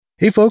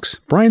Hey folks,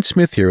 Brian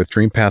Smith here with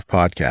DreamPath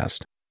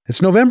Podcast.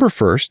 It's November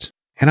 1st,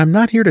 and I'm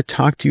not here to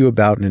talk to you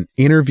about an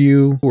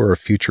interview or a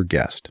future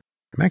guest.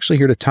 I'm actually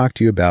here to talk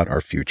to you about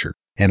our future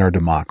and our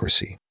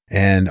democracy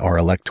and our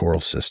electoral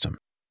system.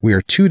 We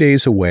are 2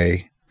 days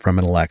away from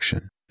an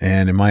election,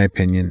 and in my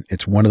opinion,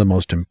 it's one of the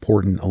most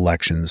important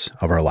elections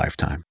of our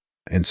lifetime,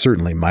 and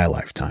certainly my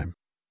lifetime.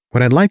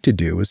 What I'd like to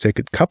do is take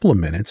a couple of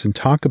minutes and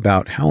talk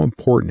about how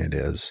important it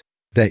is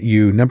that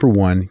you, number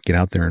one, get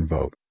out there and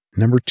vote.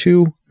 Number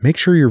two, make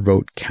sure your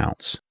vote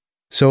counts.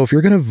 So if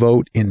you're going to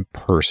vote in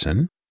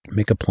person,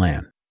 make a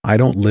plan. I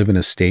don't live in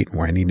a state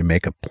where I need to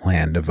make a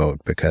plan to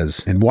vote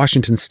because in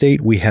Washington State,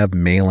 we have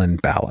mail-in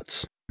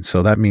ballots.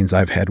 So that means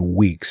I've had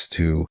weeks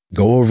to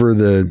go over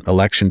the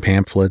election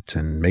pamphlet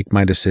and make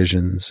my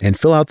decisions and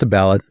fill out the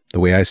ballot the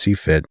way I see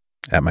fit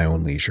at my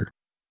own leisure.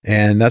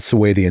 And that's the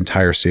way the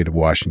entire state of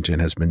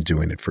Washington has been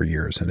doing it for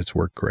years, and it's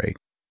worked great.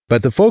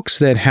 But the folks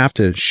that have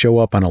to show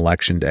up on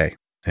election day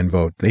and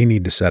vote, they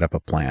need to set up a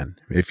plan.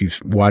 If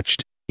you've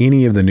watched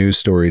any of the news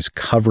stories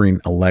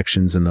covering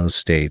elections in those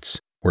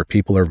states where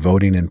people are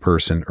voting in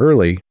person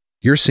early,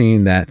 you're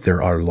seeing that there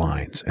are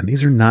lines. And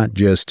these are not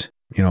just,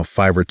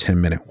 5 or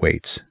 10 minute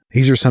waits.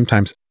 These are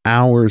sometimes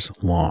hours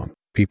long.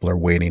 People are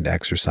waiting to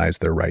exercise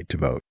their right to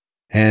vote.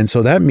 And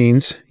so that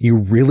means you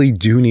really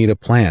do need a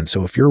plan.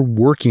 So if you're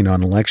working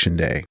on election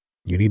day,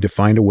 you need to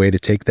find a way to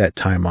take that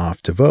time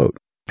off to vote.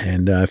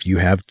 And if you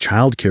have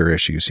childcare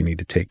issues you need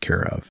to take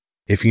care of,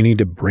 if you need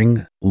to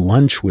bring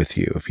lunch with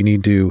you, if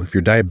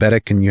you're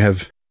diabetic and you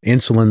have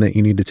insulin that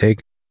you need to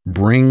take,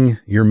 bring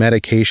your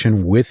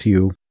medication with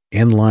you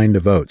in line to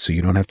vote so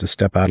you don't have to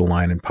step out of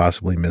line and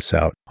possibly miss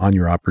out on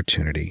your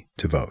opportunity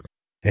to vote.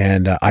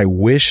 And I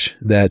wish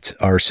that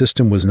our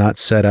system was not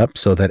set up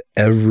so that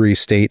every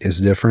state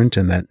is different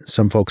and that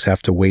some folks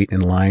have to wait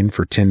in line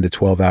for 10 to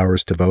 12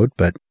 hours to vote,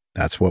 but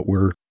that's what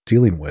we're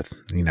dealing with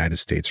in the United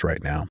States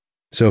right now.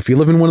 So if you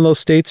live in one of those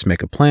states,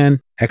 make a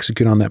plan,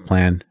 execute on that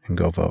plan, and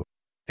go vote.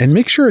 And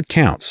make sure it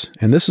counts.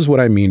 And this is what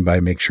I mean by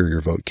make sure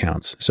your vote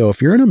counts. So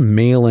if you're in a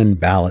mail-in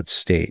ballot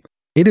state,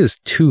 it is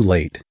too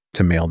late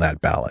to mail that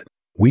ballot.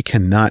 We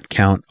cannot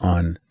count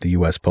on the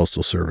U.S.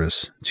 Postal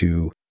Service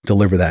to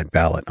deliver that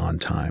ballot on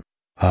time.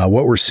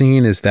 What we're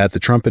seeing is that the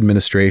Trump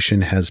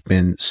administration has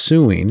been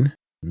suing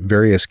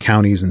various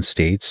counties and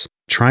states,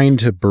 trying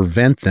to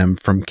prevent them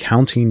from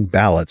counting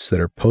ballots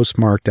that are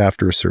postmarked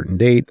after a certain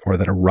date or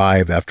that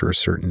arrive after a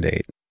certain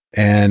date.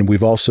 And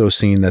we've also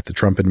seen that the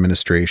Trump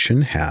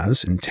administration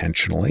has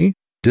intentionally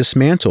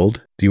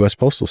dismantled the U.S.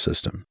 postal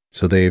system.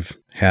 So they've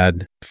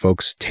had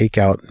folks take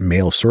out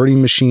mail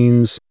sorting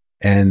machines,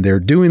 and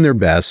they're doing their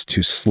best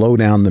to slow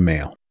down the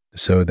mail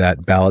so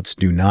that ballots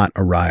do not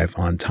arrive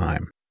on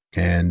time.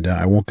 And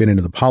I won't get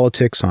into the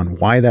politics on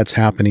why that's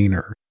happening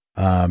or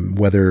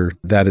whether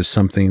that is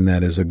something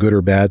that is a good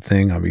or bad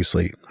thing.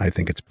 Obviously, I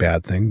think it's a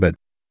bad thing, but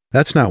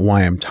that's not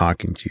why I'm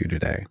talking to you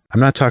today. I'm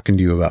not talking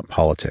to you about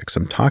politics.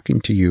 I'm talking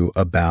to you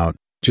about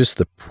just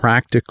the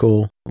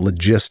practical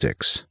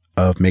logistics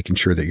of making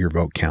sure that your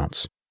vote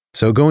counts.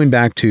 So going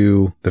back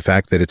to the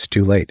fact that it's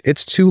too late.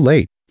 It's too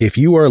late. If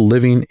you are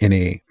living in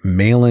a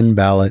mail-in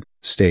ballot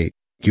state,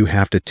 you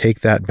have to take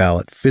that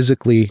ballot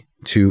physically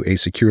to a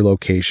secure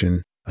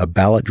location, a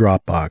ballot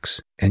drop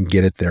box, and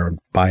get it there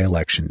by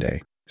election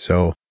day.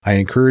 So I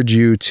encourage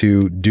you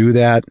to do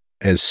that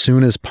as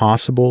soon as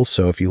possible.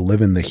 So if you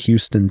live in the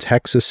Houston,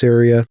 Texas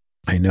area,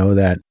 I know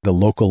that the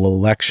local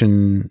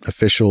election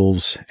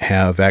officials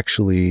have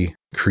actually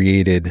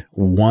created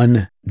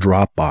one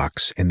drop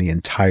box in the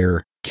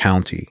entire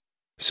county.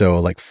 So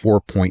like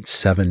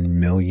 4.7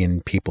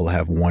 million people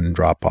have one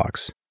drop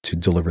box to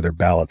deliver their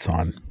ballots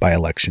on by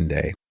election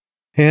day.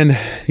 And,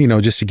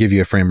 just to give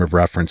you a frame of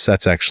reference,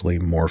 that's actually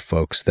more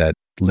folks that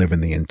live in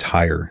the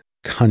entire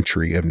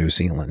country of New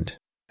Zealand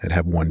that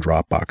have one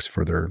drop box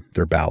for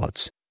their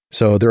ballots.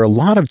 So there are a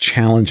lot of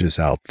challenges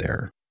out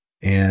there,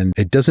 and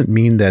it doesn't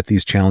mean that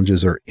these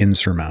challenges are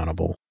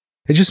insurmountable.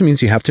 It just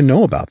means you have to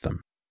know about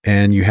them,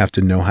 and you have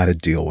to know how to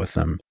deal with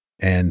them.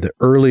 And the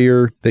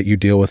earlier that you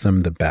deal with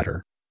them, the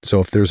better.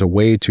 So if there's a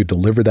way to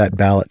deliver that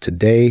ballot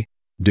today,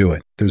 do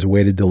it. If there's a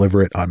way to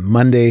deliver it on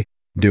Monday,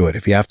 do it.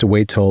 If you have to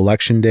wait till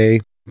election day,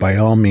 by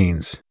all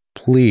means,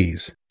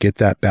 please get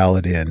that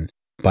ballot in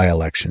by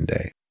election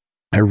day.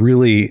 I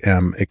really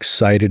am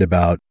excited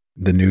about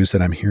the news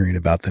that I'm hearing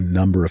about the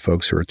number of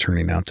folks who are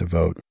turning out to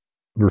vote.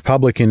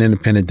 Republican,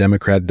 Independent,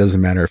 Democrat, it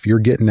doesn't matter. If you're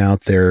getting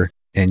out there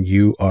and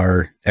you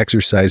are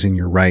exercising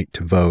your right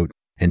to vote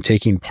and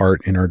taking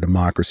part in our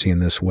democracy in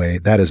this way,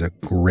 that is a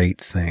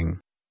great thing.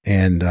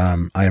 And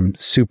I'm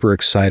super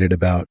excited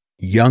about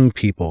young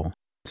people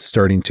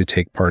starting to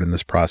take part in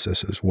this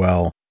process as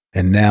well.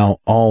 And now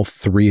all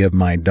three of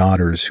my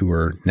daughters who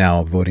are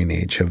now voting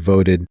age have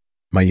voted.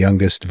 My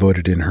youngest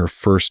voted in her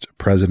first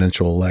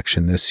presidential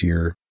election this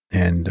year.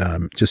 And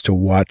just to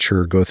watch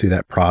her go through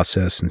that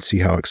process and see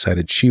how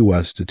excited she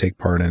was to take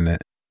part in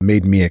it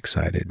made me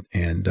excited.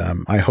 And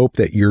I hope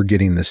that you're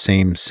getting the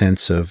same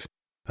sense of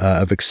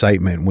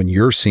excitement when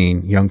you're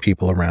seeing young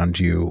people around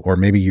you, or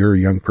maybe you're a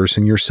young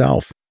person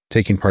yourself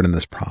taking part in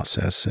this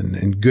process.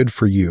 And good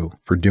for you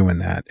for doing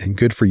that. And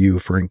good for you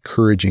for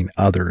encouraging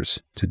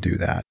others to do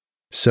that.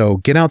 So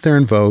get out there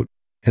and vote.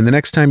 And the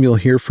next time you'll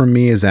hear from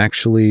me is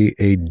actually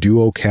a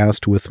duo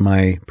cast with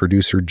my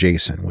producer,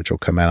 Jason, which will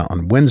come out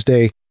on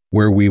Wednesday,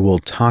 where we will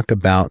talk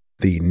about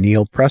the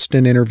Neil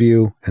Preston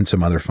interview and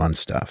some other fun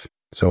stuff.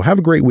 So have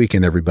a great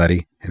weekend,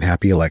 everybody, and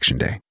happy Election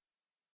Day.